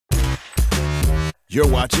You're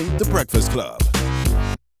watching The Breakfast Club.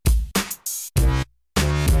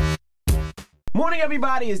 Morning,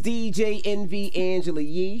 everybody. It's DJ Envy, Angela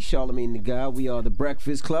Yee, Charlamagne the God. We are The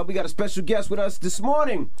Breakfast Club. We got a special guest with us this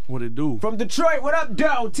morning. What it do? From Detroit. What up,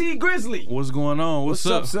 Doe? T. Grizzley. What's going on? What's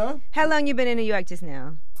up, sir? How long you been in New York just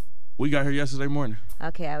now? We got here yesterday morning.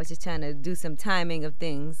 Okay, I was just trying to do some timing of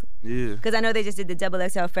things. Yeah. Because I know they just did the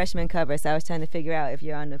XXL freshman cover, so I was trying to figure out if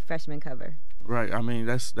you're on the freshman cover. Right. I mean,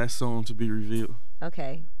 that's soon to be revealed.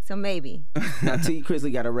 Okay, so maybe. Now, T.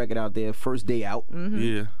 Grizzley got a record out there, First Day Out.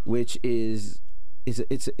 Yeah. Which is...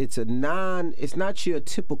 It's not your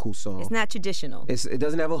typical song. It's not traditional. It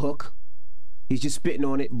doesn't have a hook. He's just spitting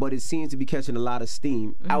on it, but it seems to be catching a lot of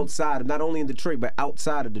steam outside of, not only in Detroit, but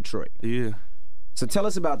outside of Detroit. Yeah. So tell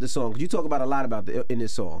us about this song, because you talk about a lot about in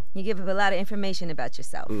this song. You give a lot of information about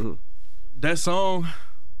yourself. That song,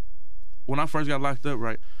 when I first got locked up,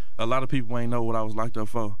 right, a lot of people ain't know what I was locked up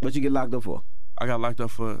for. What you get locked up for? I got locked up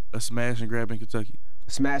for a smash and grab in Kentucky.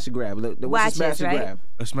 Smash and grab. What's Watches, a smash and grab?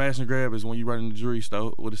 A smash and grab is when you run in the jewelry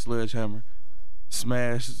store with a sledgehammer,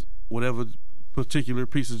 smash whatever particular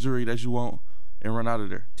piece of jewelry that you want, and run out of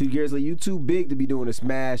there. T. Grizzley, you too big to be doing a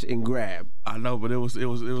smash and grab. I know, but it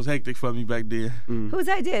was hectic for me back then. Whose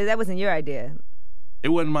idea? That wasn't your idea. It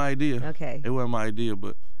wasn't my idea. Okay. It wasn't my idea,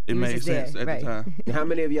 but it made sense at the time. And how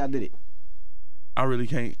many of y'all did it? I really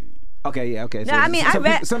can't. Okay, yeah, okay. No, So I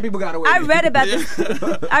mean, some people got away. I read about this.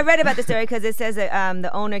 I read about the story because it says that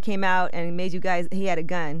the owner came out and made you guys. He had a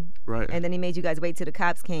gun. Right. And then he made you guys wait till the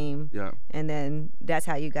cops came. Yeah. And then that's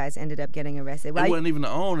how you guys ended up getting arrested. It wasn't even the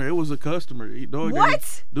owner. It was a customer.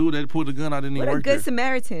 What? Dude that pulled the gun out didn't even work What a good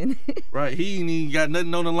Samaritan. Right. He ain't even got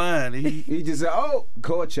nothing on the line. He just said, "Oh,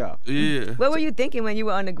 caught y'all." Yeah. What were you thinking when you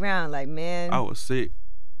were on the ground? Like, man. I was sick.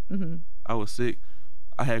 I was sick.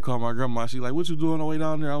 I had called my grandma. She like, "What you doing on the way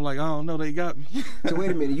down there?" I'm like, "I don't know. They got me." So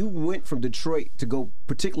wait a minute. You went from Detroit to go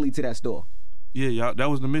particularly to that store. Yeah, y'all. That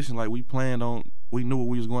was the mission. Like we planned on. We knew what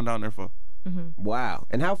we was going down there for. Wow.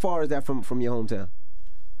 And how far is that from your hometown?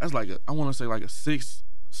 That's like I want to say like a 6-7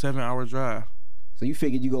 hour drive. So you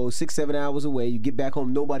figured you go 6-7 hours away. You get back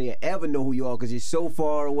home. Nobody will ever know who you are because you're so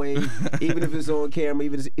far away. Even if it's on camera.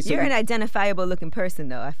 You're an identifiable looking person,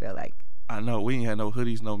 though. I feel like. I know. We ain't had no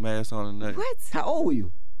hoodies, no masks on, and nothing. What? How old were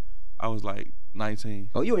you? I was like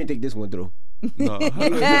 19. Oh, you ain't think this one through. No. You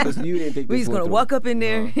didn't think this We just one gonna through. walk up in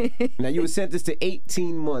there. Now you were sentenced to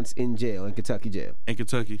 18 months in jail, in Kentucky jail. In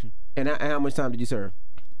Kentucky. And how much time did you serve?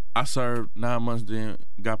 I served 9 months, then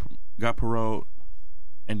got paroled,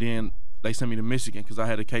 and then they sent me to Michigan because I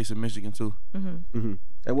had a case in Michigan too. And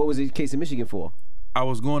what was the case in Michigan for? I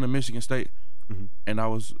was going to Michigan State, and I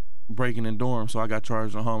was breaking in dorms, so I got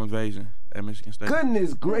charged on home invasion at Michigan State.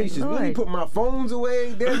 Goodness gracious, let me put my phones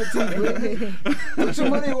away. Damn it, put your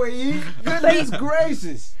money away, E. Goodness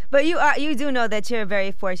gracious. But you do know that you're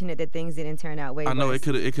very fortunate that things didn't turn out way worse. I know it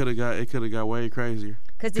could have got way crazier.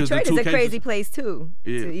 Because Detroit is a crazy place too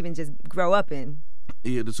to even just grow up in.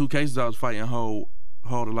 Yeah, the two cases I was fighting hold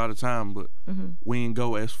a lot of time, but we didn't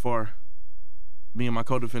go as far. Me and my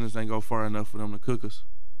co-defendants didn't go far enough for them to cook us.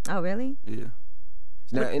 Oh, really? Yeah.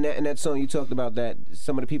 Now, in that song, you talked about that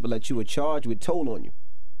some of the people that you were charged with told on you.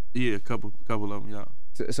 Yeah, a couple of them, yeah.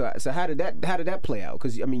 So how did that play out?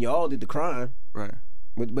 Because I mean, y'all did the crime, right?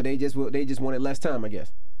 But they just wanted less time, I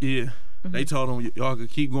guess. Yeah, they told them y'all could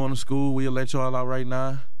keep going to school. We'll let y'all out right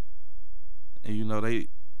now, and they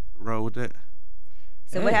roll with that.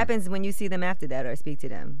 So what happens when you see them after that or speak to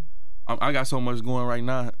them? I got so much going right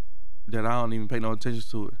now that I don't even pay no attention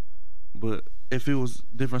to it. But if it was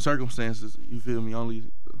different circumstances, you feel me,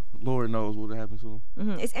 only Lord knows what would happen to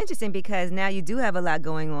him. It's interesting because now you do have a lot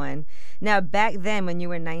going on. Now, back then when you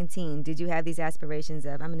were 19, did you have these aspirations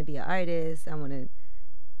of, I'm going to be an artist,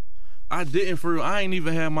 I didn't, for real. I ain't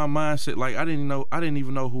even had my mindset. Like, I didn't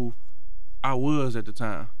even know who I was at the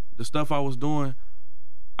time. The stuff I was doing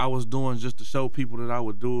just to show people that I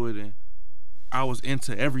would do it, and I was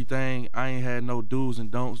into everything. I ain't had no do's and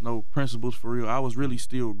don'ts, no principles for real. I was really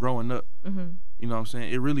still growing up. You know what I'm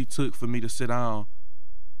saying? It really took for me to sit down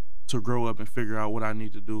to grow up and figure out what I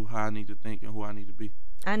need to do, how I need to think, and who I need to be.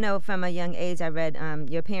 I know from a young age, I read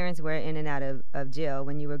your parents were in and out of jail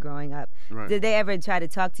when you were growing up. Right. Did they ever try to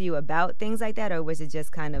talk to you about things like that, or was it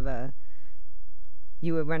just kind of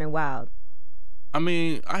you were running wild? I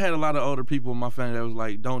mean, I had a lot of older people in my family that was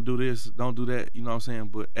like, don't do this, don't do that, you know what I'm saying?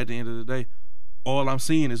 But at the end of the day, all I'm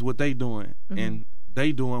seeing is what they doing, and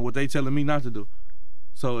they doing what they telling me not to do.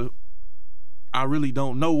 So I really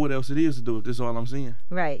don't know what else it is to do if this is all I'm seeing.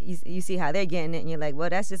 Right. You see how they're getting it, and you're like, well,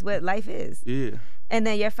 that's just what life is. Yeah. And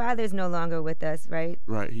then your father's no longer with us, right?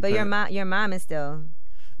 Right. But your mom is still.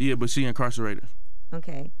 Yeah, but she incarcerated.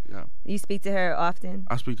 Okay. Yeah. You speak to her often?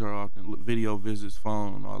 I speak to her often. Video visits,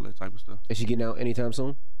 phone, all that type of stuff. Is she getting out anytime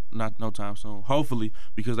soon? Not no time soon. Hopefully,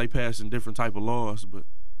 because they passing different type of laws. But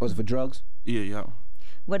Was it for drugs? yeah.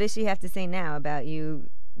 What does she have to say now about you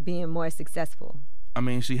being more successful? I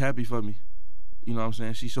mean, she happy for me. You know what I'm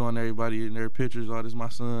saying? She showing everybody in their pictures, oh, this is my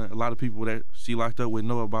son. A lot of people that she locked up with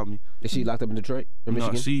know about me. Is she locked up in Detroit or No,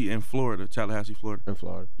 Michigan? she in Florida, Tallahassee, Florida. In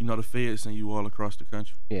Florida. You know, the feds send you all across the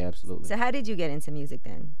country. Yeah, absolutely. So how did you get into music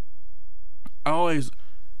then? I always,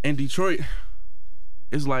 in Detroit,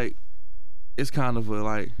 it's kind of a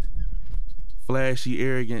like flashy,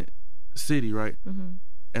 arrogant city, right? Mm-hmm.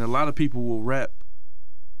 And a lot of people will rap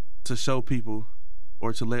to show people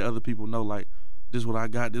or to let other people know, like, this is what I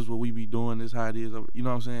got, this is what we be doing, this is how it is. You know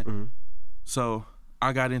what I'm saying? Mm-hmm. So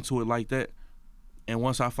I got into it like that. And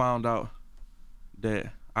once I found out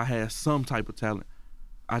that I had some type of talent,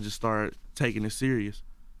 I just started taking it serious.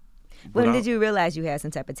 When did you realize you had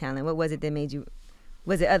some type of talent? What was it that made you?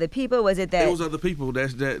 Was it other people? Was it that? It was other people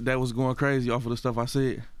that was going crazy off of the stuff I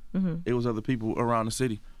said. Mm-hmm. It was other people around the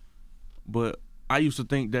city. But I used to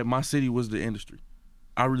think that my city was the industry.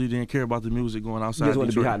 I really didn't care about the music going outside. You just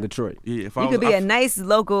wanted to Detroit. be hot in Detroit. Yeah, if You could be a nice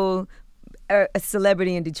local a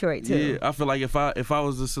celebrity in Detroit too. Yeah, I feel like if I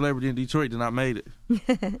was a celebrity in Detroit, then I made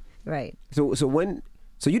it. Right. So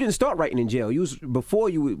you didn't start writing in jail. You was before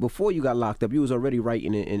you got locked up. You was already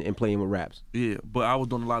writing and playing with raps. Yeah, but I was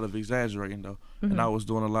doing a lot of exaggerating though, Mm-hmm. and I was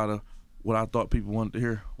doing a lot of what I thought people wanted to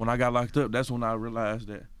hear. When I got locked up, that's when I realized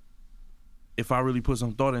that if I really put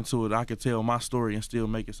some thought into it, I could tell my story and still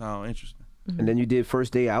make it sound interesting. Mm-hmm. And then you did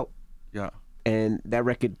First Day Out. Yeah. And that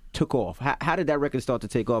record took off. How did that record start to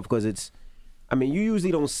take off? Because you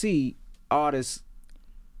usually don't see artists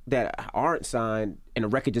that aren't signed and a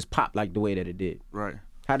record just pop like the way that it did. Right.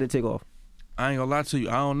 How did it take off? I ain't gonna lie to you.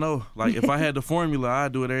 I don't know. Like, if I had the formula,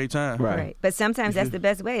 I'd do it every time. Right. But sometimes that's the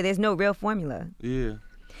best way. There's no real formula. Yeah.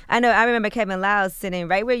 I know. I remember Kevin Lyles sitting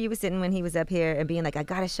right where you were sitting when he was up here and being like, I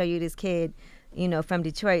gotta show you this kid, from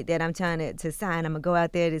Detroit that I'm trying to sign. I'm gonna go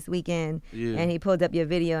out there this weekend. Yeah. And he pulled up your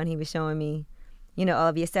video and he was showing me, all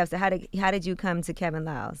of your stuff. So how did you come to Kevin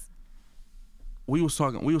Lyles? We was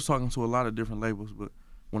talking to a lot of different labels, but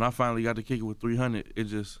when I finally got to kick it with 300, it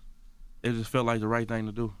just felt like the right thing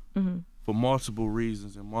to do. Mm-hmm. For multiple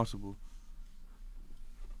reasons and multiple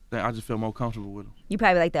things. I just felt more comfortable with them. You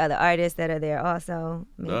probably like the other artists that are there also.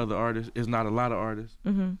 The other artists, it's not a lot of artists.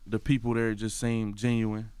 Mm-hmm. The people there just seemed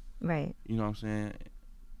genuine. Right. You know what I'm saying?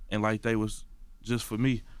 And like they was just for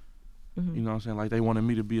me. Mm-hmm. You know what I'm saying? Like they wanted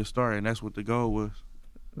me to be a star, and that's what the goal was.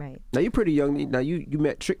 Right. Now you're pretty young. Now you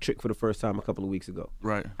met Trick for the first time a couple of weeks ago.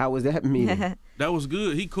 Right. How was that meeting? That was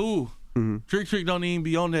good. He cool. Mm-hmm. Trick don't even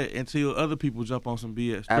be on that until other people jump on some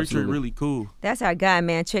BS. Trick Absolutely. really cool. That's our guy,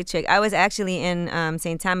 man, Trick. I was actually in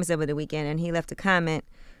St. Thomas over the weekend, and he left a comment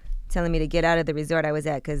telling me to get out of the resort I was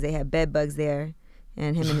at because they had bed bugs there.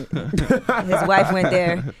 And him and his wife went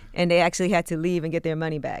there, and they actually had to leave and get their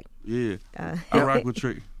money back. Yeah. I rock with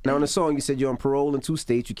Trick. Now in the song you said you're on parole in 2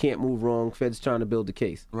 states. You can't move wrong. Feds trying to build the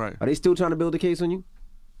case. Right. Are they still trying to build the case on you?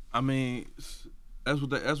 I mean, that's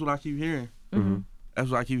what I keep hearing. Mm-hmm. That's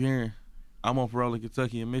what I keep hearing. I'm on parole in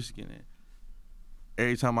Kentucky and Michigan, and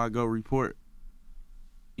every time I go report,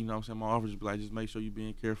 you know what I'm saying, my officers be like, just make sure you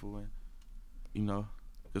being careful, and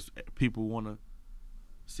because people want to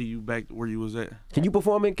see you back where you was at. Can you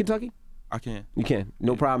perform in Kentucky? I can. You can.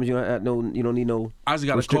 No problems. You don't need no I just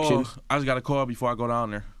got to call. restrictions. I just got to call before I go down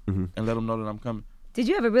there Mm-hmm. and let them know that I'm coming. Did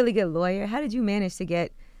you have a really good lawyer? How did you manage to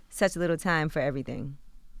get such little time for everything?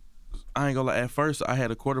 I ain't gonna lie. At first, I had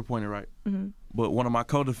a court appointed, right? Mm-hmm. But one of my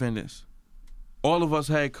co-defendants, all of us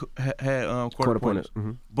had court appointments,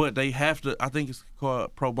 Mm-hmm. but they have to. I think it's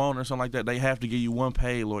called pro bono or something like that. They have to give you one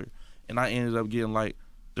paid lawyer, and I ended up getting like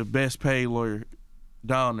the best paid lawyer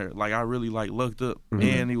down there. Like I really looked up, Mm-hmm.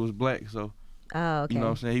 and he was black, so Oh, okay. you know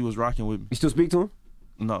what I'm saying. He was rocking with me. You still speak to him?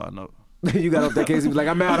 No, I know. You got off that case and was like,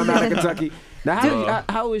 I'm out of Kentucky. Now,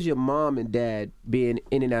 how is your mom and dad being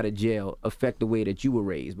in and out of jail affect the way that you were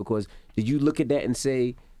raised? Because did you look at that and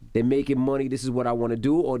say, they're making money, this is what I want to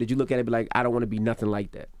do? Or did you look at it and be like, I don't want to be nothing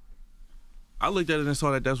like that? I looked at it and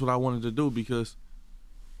saw that that's what I wanted to do because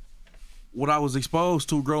what I was exposed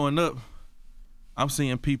to growing up, I'm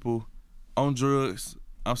seeing people on drugs,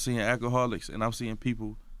 I'm seeing alcoholics, and I'm seeing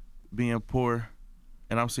people being poor,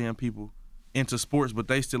 and I'm seeing people into sports, but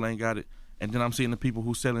they still ain't got it. And then I'm seeing the people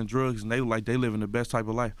who selling drugs, and they look like they living the best type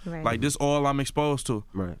of life. Right. Like this all I'm exposed to.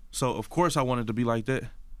 Right. So of course I wanted to be like that.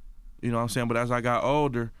 You know what I'm saying? But as I got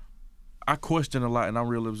older, I questioned a lot, and I'm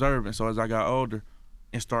real observant. So as I got older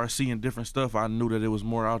and started seeing different stuff, I knew that it was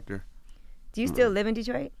more out there. Do you still live in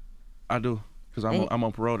Detroit? I do. Because I'm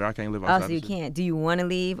on parole there. I can't live outside. Oh, so you can't. Do you want to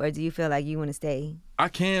leave, or do you feel like you want to stay? I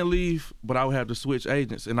can leave, but I would have to switch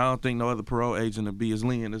agents, and I don't think no other parole agent would be as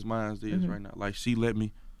lenient as mine is right now. Like, she let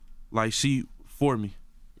me, like, she for me.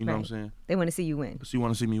 You know what I'm saying? They want to see you win. She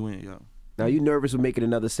want to see me win, yeah. Now, you nervous with making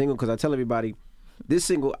another single? Because I tell everybody, this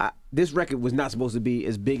single, this record was not supposed to be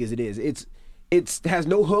as big as it is. It has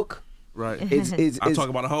no hook. Right. I talk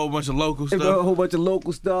about a whole bunch of local stuff. A whole bunch of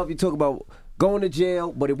local stuff. You talk about going to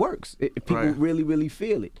jail, but it works. People really, really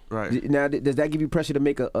feel it. Right. Now, does that give you pressure to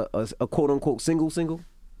make a quote-unquote single?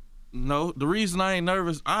 No. The reason I ain't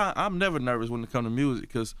nervous, I'm never nervous when it comes to music,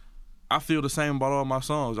 because I feel the same about all my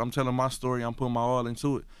songs. I'm telling my story. I'm putting my all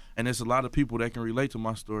into it. And there's a lot of people that can relate to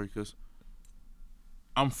my story, because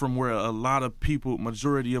I'm from where a lot of people,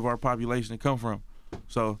 majority of our population, come from.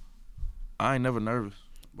 So I ain't never nervous.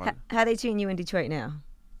 How they treating you in Detroit now?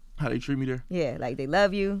 How they treat me there? Yeah, like they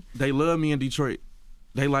love you. They love me in Detroit.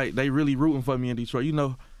 They really rooting for me in Detroit. You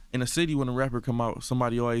know, in the city when a rapper come out,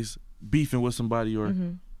 somebody always beefing with somebody, or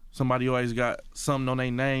somebody always got something on their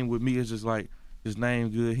name. With me, it's just like, his name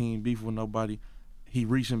good, he ain't beefing with nobody. He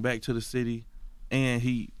reaching back to the city, and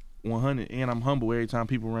he 100, and I'm humble every time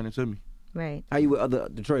people run into me. Right. How you with other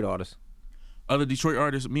Detroit artists? Other Detroit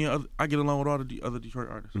artists, I get along with all the other Detroit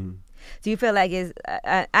artists. Do you feel like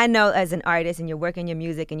I know as an artist and you're working your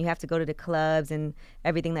music and you have to go to the clubs and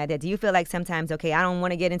everything like that, do you feel like sometimes, okay, I don't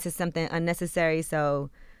want to get into something unnecessary, so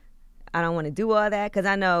I don't want to do all that? Because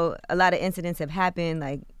I know a lot of incidents have happened,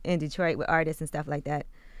 like in Detroit with artists and stuff like that.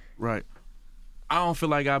 Right. I don't feel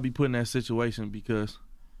like I'll be put in that situation, because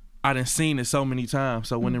I done seen it so many times.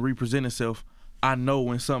 So when it represents itself, I know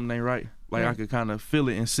when something ain't right. Like, I could kind of feel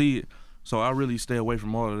it and see it. So I really stay away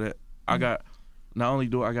from all of that. Not only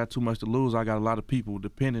do I got too much to lose, I got a lot of people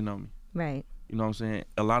depending on me. Right. You know what I'm saying?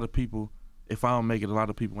 A lot of people, if I don't make it, a lot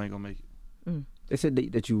of people ain't gonna make it. They said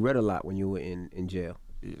that you read a lot when you were in jail.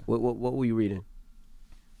 Yeah. What were you reading?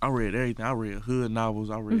 I read everything. I read hood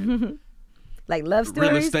novels. I read like love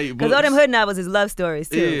stories? real estate books. Because all them hood novels is love stories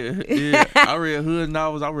too. Yeah. I read hood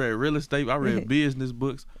novels. I read real estate. I read business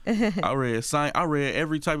books. I read science. I read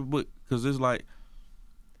every type of book, because it's like,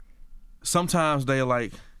 sometimes they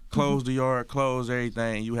like close the yard, close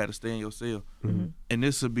everything. You had to stay in your cell, and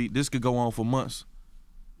this could go on for months.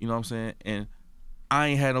 You know what I'm saying? And I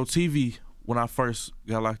ain't had no TV when I first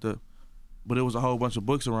got locked up, but it was a whole bunch of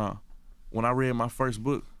books around. When I read my first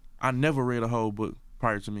book, I never read a whole book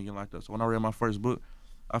prior to me getting locked up. So when I read my first book,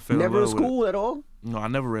 I fell in love with it. Never in school at all? No, I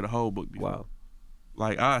never read a whole book before. Wow.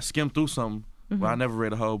 Like, I skimmed through something, but I never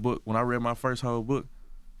read a whole book. When I read my first whole book,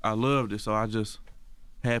 I loved it. So I just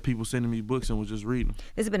had people sending me books and was just reading.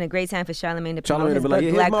 This has been a great time for Charlamagne to promote his book, like,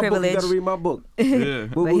 Black my Privilege. Book, you gotta read my book. Yeah.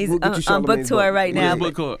 But he's on book tour right now.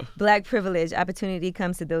 Book called? Black Privilege, Opportunity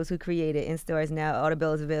Comes to Those Who Create It, in stores now.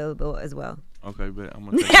 Audible is available as well. Okay, bet. I'm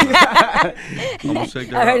gonna check that out. I'm gonna check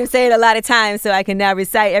that out. I heard him say it a lot of times, so I can now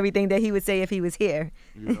recite everything that he would say if he was here.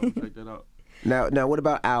 Yeah, I'm gonna check that out. Now, what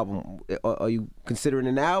about album? Are you considering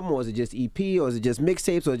an album, or is it just EP, or is it just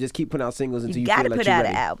mixtapes, or just keep putting out singles until you feel like you're ready? You gotta put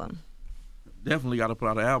out an album. Definitely got to put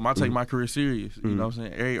out an album. I take my career serious. You know what I'm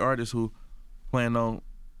saying? Every artist who plan on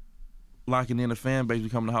locking in a fan base,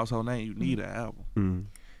 becoming a household name, you need an album.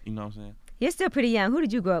 You know what I'm saying? You're still pretty young. Who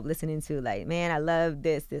did you grow up listening to? Like, man, I love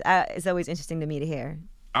this. It's always interesting to me to hear.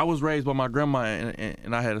 I was raised by my grandma,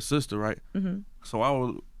 and I had a sister, right? So I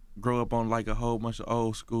would grow up on like a whole bunch of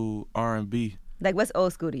old school R&B. Like, what's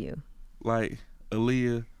old school to you? Like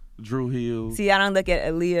Aaliyah, Drew Hill. See, I don't look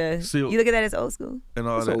at Aaliyah. Silk. You look at that as old school? And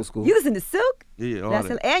all That's that. old school. You listen to Silk? Yeah, all That's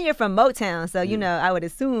that. and you're from Motown, so you know, I would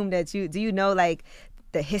assume that do you know like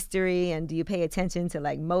the history, and do you pay attention to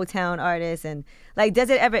like Motown artists, and like does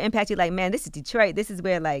it ever impact you, like, man, this is Detroit, this is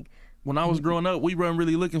where like When I was growing up, we weren't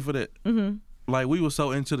really looking for that. Like, we were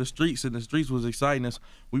so into the streets, and the streets was exciting us.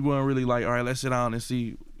 We weren't really like, all right, let's sit down and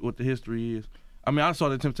see what the history is. I mean, I saw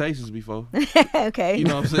the Temptations before. Okay. You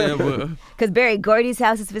know what I'm saying? Because Barry Gordy's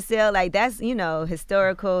house is for sale. Like, that's, you know,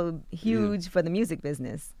 historical, huge for the music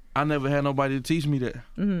business. I never had nobody to teach me that.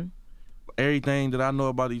 Everything that I know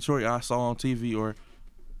about Detroit, I saw on TV or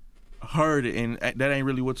heard it, and that ain't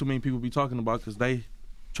really what too many people be talking about, because they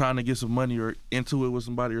trying to get some money or into it with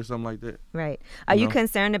somebody or something like that. Right. Are you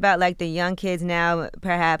concerned about like the young kids now,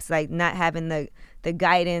 perhaps like not having the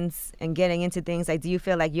guidance and getting into things? Like, do you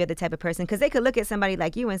feel like you're the type of person, because they could look at somebody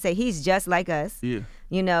like you and say, he's just like us. Yeah.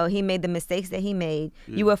 You know, he made the mistakes that he made.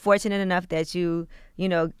 Yeah. You were fortunate enough that you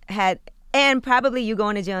know, had, and probably you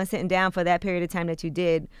going to jail and sitting down for that period of time that you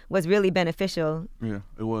did was really beneficial. Yeah,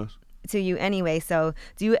 it was. To you anyway. So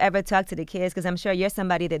do you ever talk to the kids? Because I'm sure you're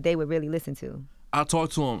somebody that they would really listen to. I talk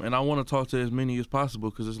to them, and I want to talk to as many as possible,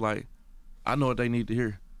 because it's like, I know what they need to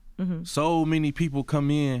hear. So many people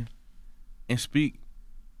come in and speak,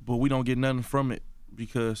 but we don't get nothing from it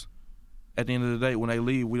because at the end of the day, when they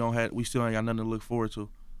leave, we still ain't got nothing to look forward to,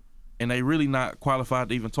 and they really not qualified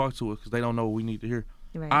to even talk to us because they don't know what we need to hear.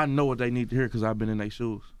 Right. I know what they need to hear because I've been in their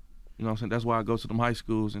shoes. You know what I'm saying? That's why I go to them high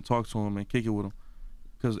schools and talk to them and kick it with them.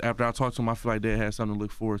 Because after I talk to them, I feel like they had something to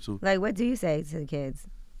look forward to. Like, what do you say to the kids?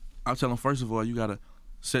 I'll tell them, first of all, you got to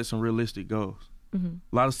set some realistic goals. A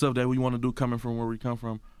lot of stuff that we want to do coming from where we come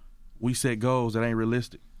from, we set goals that ain't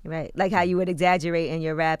realistic. Right. Like how you would exaggerate in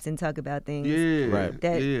your raps and talk about things. Yeah.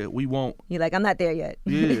 Right. Yeah. We want. You're like, I'm not there yet.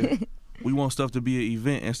 Yeah. We want stuff to be an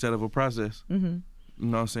event instead of a process. You know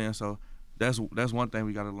what I'm saying? So that's one thing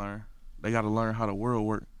we got to learn. They got to learn how the world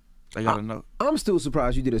works. They got to know. I'm still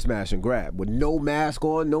surprised you did a smash and grab with no mask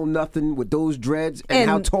on, no nothing, with those dreads and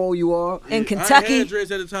how tall you are. In Kentucky. I had dreads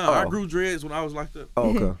at the time. I grew dreads when I was like that.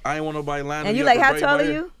 Oh, okay. I ain't want nobody lying. And you like, how tall are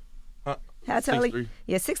you? Huh? How tall are you? 6'3".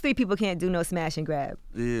 Yeah, 6'3" people can't do no smash and grab.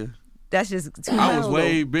 Yeah. That's just too I much. was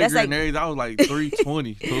way bigger That's like, than everything. I was like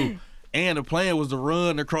 320 too. And the plan was to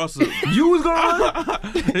run across the. You was gonna run?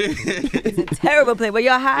 it's a terrible plan. Were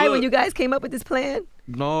y'all high when you guys came up with this plan?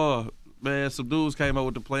 No, man. Some dudes came up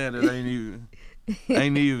with the plan that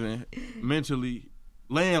ain't even mentally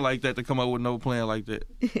laying like that to come up with no plan like that.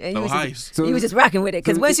 And no you heist. You was just rocking with it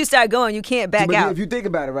because once you start going, you can't back out. If you think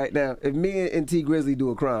about it right now, if me and T Grizzly do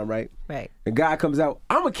a crime, right? Right. The guy comes out,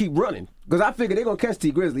 I'm gonna keep running because I figure they're gonna catch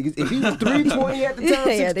T Grizzly. If he was 320 at the time,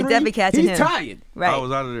 Yeah, they definitely catching he's him. tired. Right. I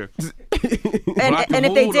was out of there. And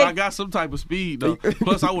if they did, I got some type of speed though.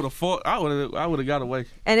 Plus, I would have fought. I would have got away.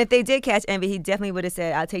 and if they did catch Envy, he definitely would have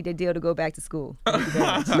said, "I'll take the deal to go back to school." No,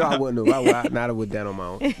 I wouldn't have. I would that on my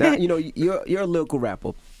own. Now, you know, you're a lyrical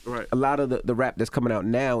rapper. Right. A lot of the rap that's coming out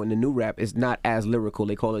now and the new rap is not as lyrical.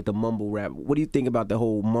 They call it the mumble rap. What do you think about the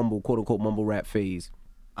whole mumble, quote unquote, mumble rap phase?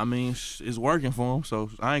 I mean, it's working for them, so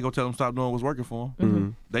I ain't gonna tell them stop doing what's working for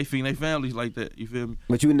them. They feed their families like that. You feel me?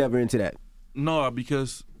 But you were never into that. No,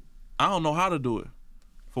 because I don't know how to do it.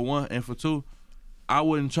 For one, and for two, I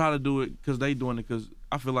wouldn't try to do it because they doing it. Because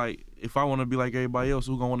I feel like if I want to be like everybody else,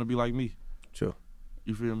 who's gonna want to be like me? Sure.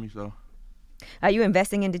 You feel me? So. Are you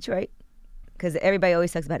investing in Detroit? Because everybody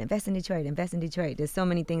always talks about invest in Detroit, invest in Detroit. There's so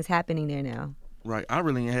many things happening there now. Right. I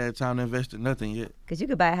really ain't had time to invest in nothing yet. Because you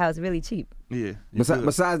could buy a house really cheap. Yeah.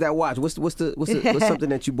 Besides that watch, what's something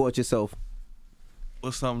that you bought yourself?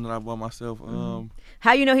 What's something that I bought myself?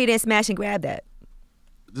 How you know he didn't smash and grab that?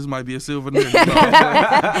 This might be a souvenir. You know what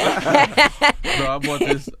I'm saying? So I bought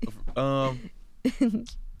this.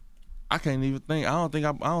 I can't even think. I don't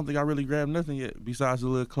think I really grabbed nothing yet. Besides the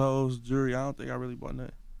little clothes, jewelry, I don't think I really bought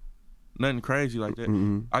nothing. Nothing crazy like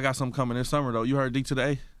that. I got something coming this summer though. You heard D to the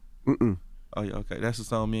A? Oh yeah, okay. That's the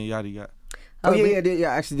song me and Yachty got. Oh yeah.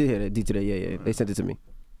 I actually did hear that D to the A. Yeah. They sent it to me.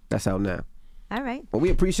 That's out now. All right. Well, we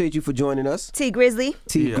appreciate you for joining us. T Grizzly.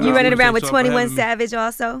 T. You running around with 21 Savage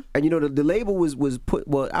also? And you know the label was put.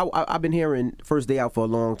 Well, I've been hearing First Day Out for a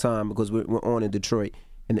long time because we're on in Detroit,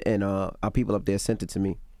 and our people up there sent it to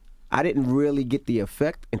me. I didn't really get the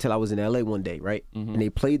effect until I was in LA one day, right? And they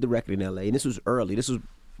played the record in LA, and this was early. This was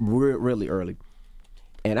really early.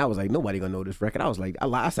 And I was like, nobody gonna know this record. I was like,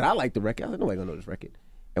 I said I like the record. I was like, nobody gonna know this record.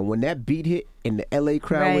 And when that beat hit and the LA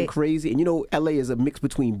crowd went crazy, and you know LA is a mix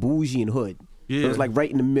between bougie and hood. Yeah. So it was like right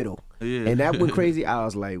in the middle. Yeah. And that went crazy. I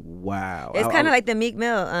was like, wow. It's kind of like the Meek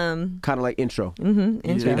Mill. Kind of like intro.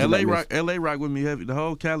 Intro. Yeah. LA rock with me heavy. The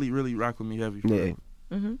whole Cali really rock with me heavy. Yeah.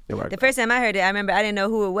 The first time I heard it, I remember I didn't know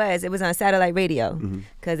who it was. It was on satellite radio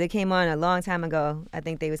because it came on a long time ago. I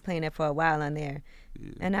think they was playing it for a while on there.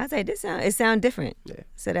 Yeah. And I was like, it sound different. Yeah.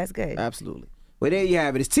 So that's good. Absolutely. Well, there you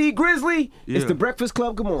have it. It's T Grizzly. Yeah. It's The Breakfast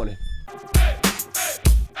Club. Good morning.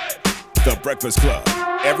 The Breakfast Club.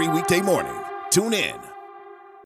 Every weekday morning. Tune in.